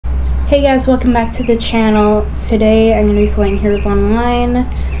Hey guys, welcome back to the channel. Today I'm going to be playing Heroes Online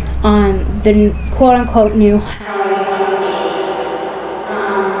on the quote-unquote new update.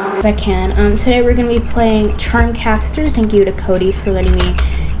 As I can. Today we're going to be playing CharmCaster. Thank you to Cody for letting me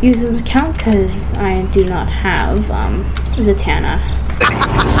use his account because I do not have Zatanna.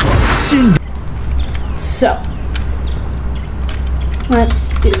 So,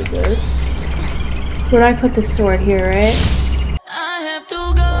 let's do this. Where do I put the sword here, right?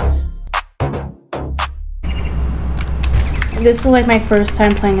 This is like my first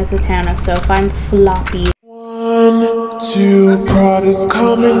time playing as Zatanna, so if I'm floppy. 1, 2, Prod is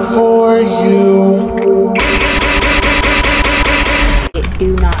coming for you.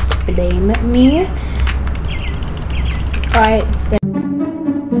 Do not blame me. Alright.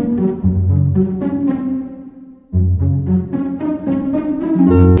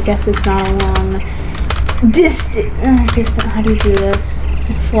 I guess it's not a long distant. How do you do this?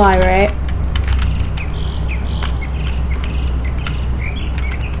 You fly, right?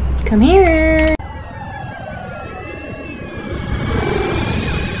 Come here.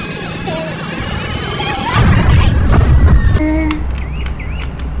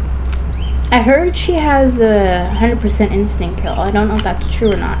 I heard she has a 100% instant kill. I don't know if that's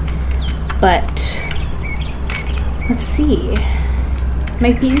true or not, but let's see.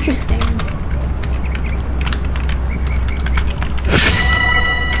 Might be interesting.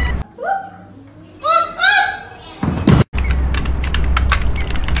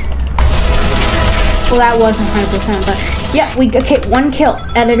 Well, that wasn't 100%, but yeah, okay, 1 kill.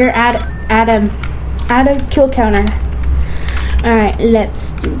 Editor, add a kill counter. All right,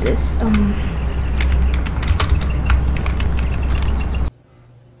 let's do this.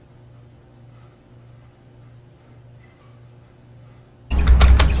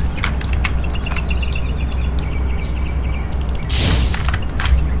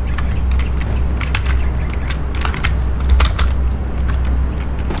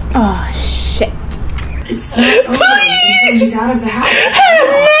 Oh shit. It's not over. He's out of the house. Have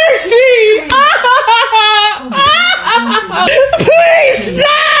mercy! Please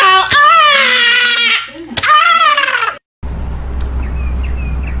stop!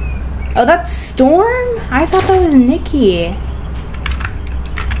 Oh, that's Storm? I thought that was Nikki.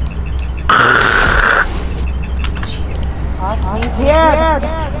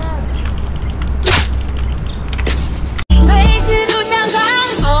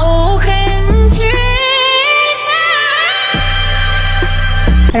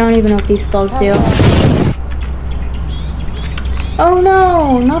 I don't even know what these spells do. Oh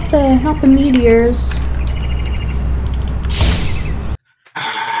no, not the meteors.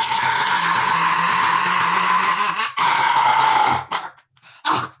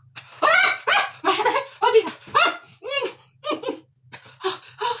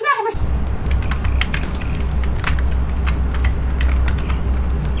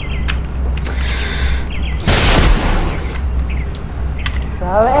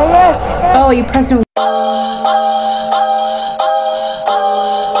 Oh, you pressed it.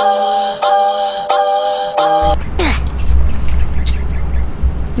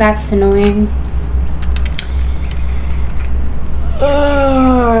 That's annoying.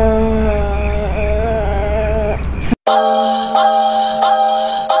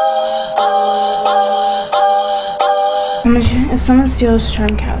 If someone steals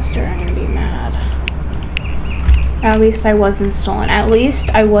CharmCaster, I'm gonna be mad. At least I wasn't stolen. At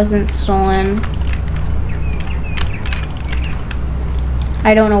least I wasn't stolen.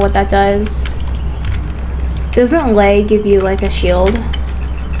 I don't know what that does. Doesn't lay give you like a shield?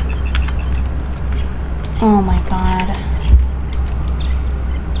 Oh my god.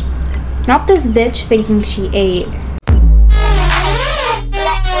 Not this bitch thinking she ate.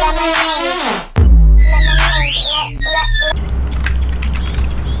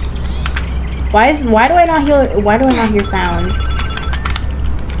 Why do I not hear sounds?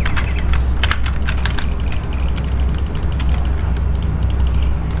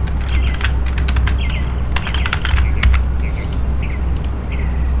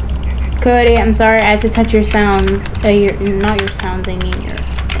 Cody, I'm sorry, I had to touch your sounds. Not your sounds, I mean your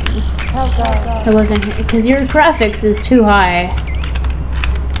things. Oh god. I wasn't here because your graphics is too high.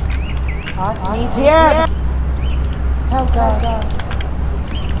 He's here. Oh god.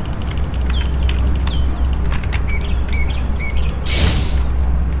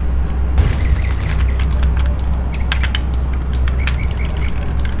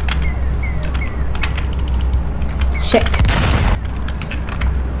 Shit.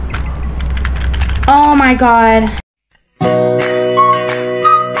 Oh my god.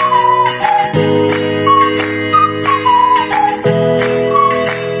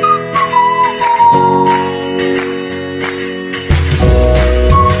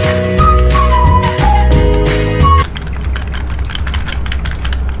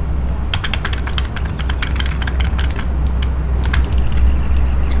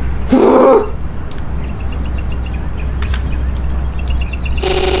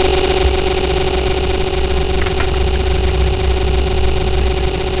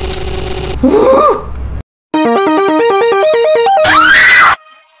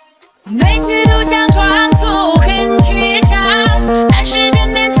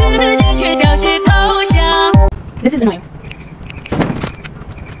 This is annoying.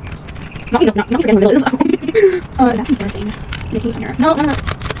 Not forgetting in the middle is. That's embarrassing. Nikki Hunter. No. Oh my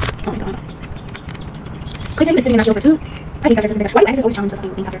god. Could have been sitting in that show for ooh. I hate characters. Why do actors always challenge the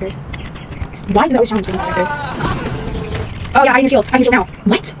fucking characters? Why do they always challenge the characters? Oh yeah, hide your shield. Hide your shield now.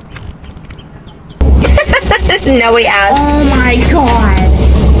 What? Nobody asked. Oh my god.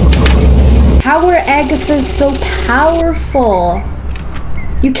 How are Agathas so powerful?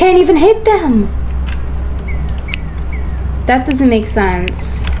 You can't even hit them. That doesn't make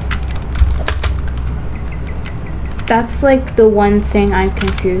sense. That's like the one thing I'm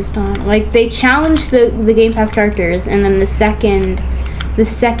confused on. Like they challenge the Game Pass characters, and then the second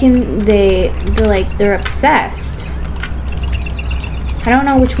they're obsessed. I don't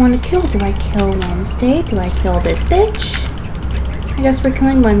know which one to kill. Do I kill Wednesday? Do I kill this bitch? I guess we're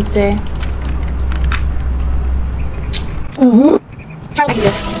killing Wednesday. Child, I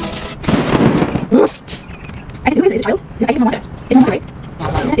can do this. Is it child? Is it I can Wanda? It's not right.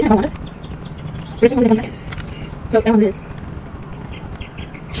 Isn't it Wanda? But it's been longer than 20 seconds. So I don't know who it is.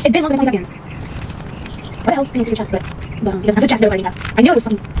 It's been longer than 20 seconds. What the hell? Can I see your chest? But he doesn't have the chest. Nobody has. I knew it was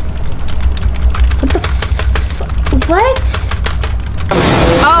fucking. What the what?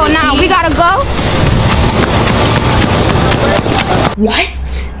 Oh, now we gotta go? What?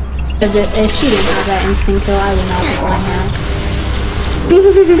 If she didn't have that instant kill, I would not be going her.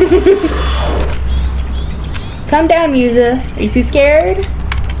 Calm down, Musa. Are you too scared?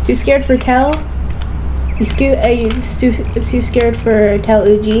 Too scared for Tel? You too scared for Tel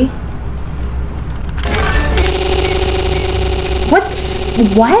Uji? What?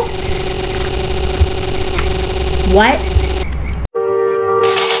 What? What?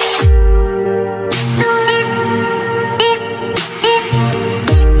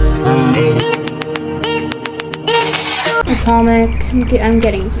 Atomic. I'm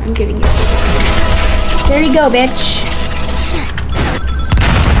getting you. There you go, bitch.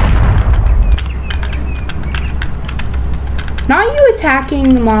 Not you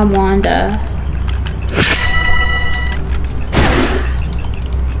attacking Mom Wanda.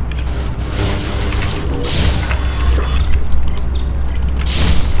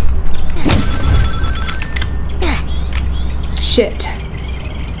 Shit.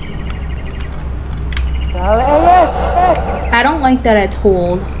 I don't like that I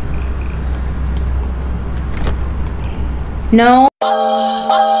told. No.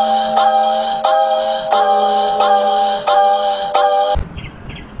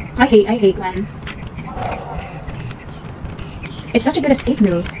 I hate Gwen. It's such a good escape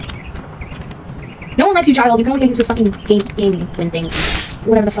move. No one likes you, child. You can only get through fucking game win things.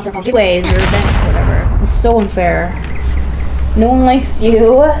 Whatever the fuck they're called. Giveaways or events or whatever. It's so unfair. No one likes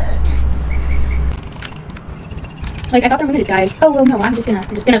you. Like, I thought they were limited, guys. Oh, well, no, I'm just gonna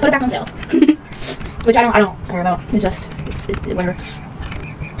put it back on sale. Which I don't care about. It's whatever.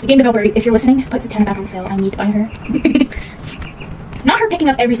 The game developer, if you're listening, puts a 10 back on sale. I need to buy her. Not her picking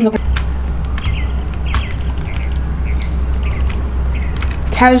up every single person.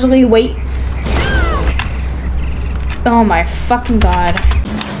 Casually waits. Oh my fucking god.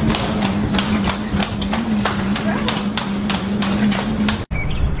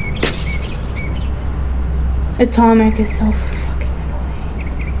 Atomic is so fucking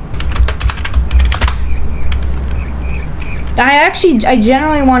annoying. I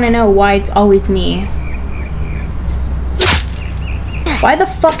generally want to know why it's always me. Why the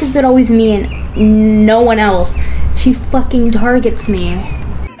fuck is it always me and no one else? She fucking targets me.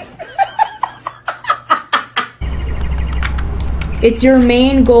 It's your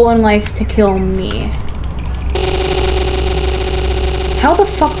main goal in life to kill me. How the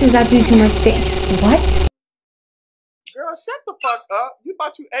fuck does that do too much damage? What? Girl, shut the fuck up. You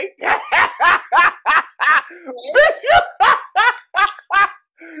thought you ate that? Bitch, you...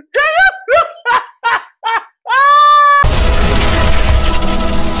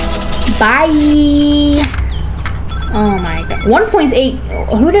 Bye. Oh my god.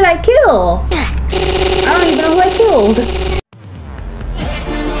 1.8. Who did I kill? I don't even know who I killed.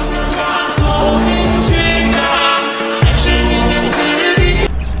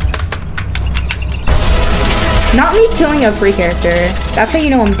 Not me killing a free character. That's how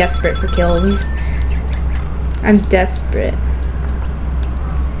you know I'm desperate for kills. I'm desperate.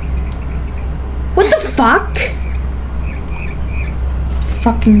 What the fuck?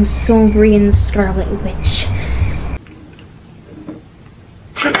 Fucking Sylvian Scarlet Witch.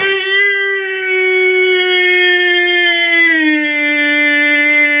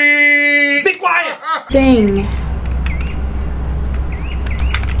 Be quiet! Thing.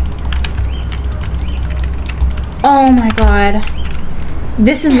 Oh my god.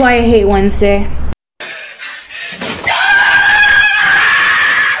 This is why I hate Wednesday.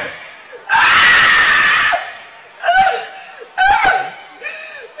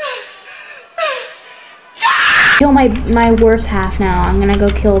 Kill my worst half now. I'm gonna go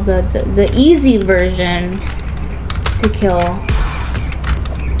kill the easy version to kill.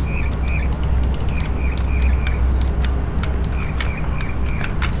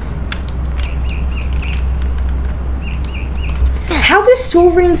 How is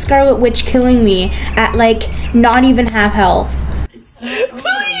Sovereign Scarlet Witch killing me at like not even half health? It's not over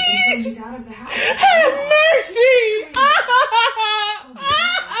until he's out of the house. Have mercy!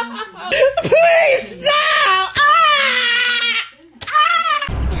 Please stop!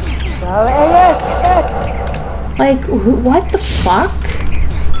 Like, what the fuck?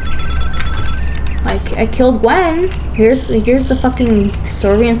 Like, I killed Gwen. Here's the fucking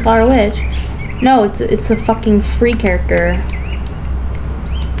Sovereign Scarlet Witch. No, it's a fucking free character.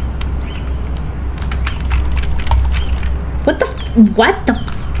 What the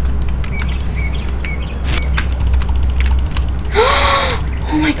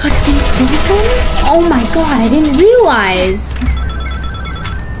oh my god, it's being frozen? Oh my god, I didn't realize.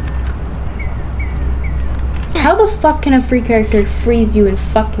 How the fuck can a free character freeze you in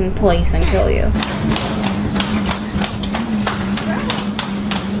fucking place and kill you?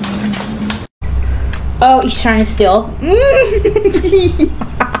 Oh, he's trying to steal.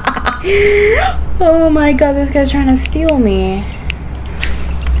 Oh my god, this guy's trying to steal me.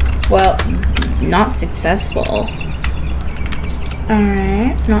 Well, not successful.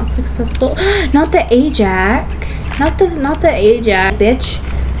 Alright, not successful. Not the Ajax. Not the Ajax, bitch.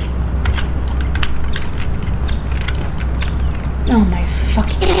 Oh my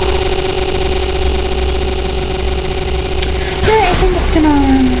fucking. Alright, I think it's gonna.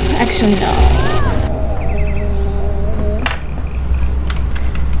 Actually, no.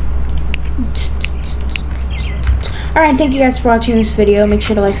 Alright, thank you guys for watching this video. Make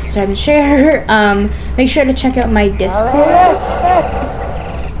sure to like, subscribe, and share. Make sure to check out my Discord.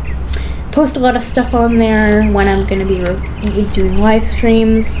 Post a lot of stuff on there when I'm going to be doing live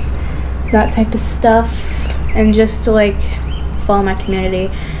streams. That type of stuff. And just to like follow my community.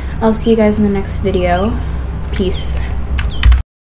 I'll see you guys in the next video. Peace.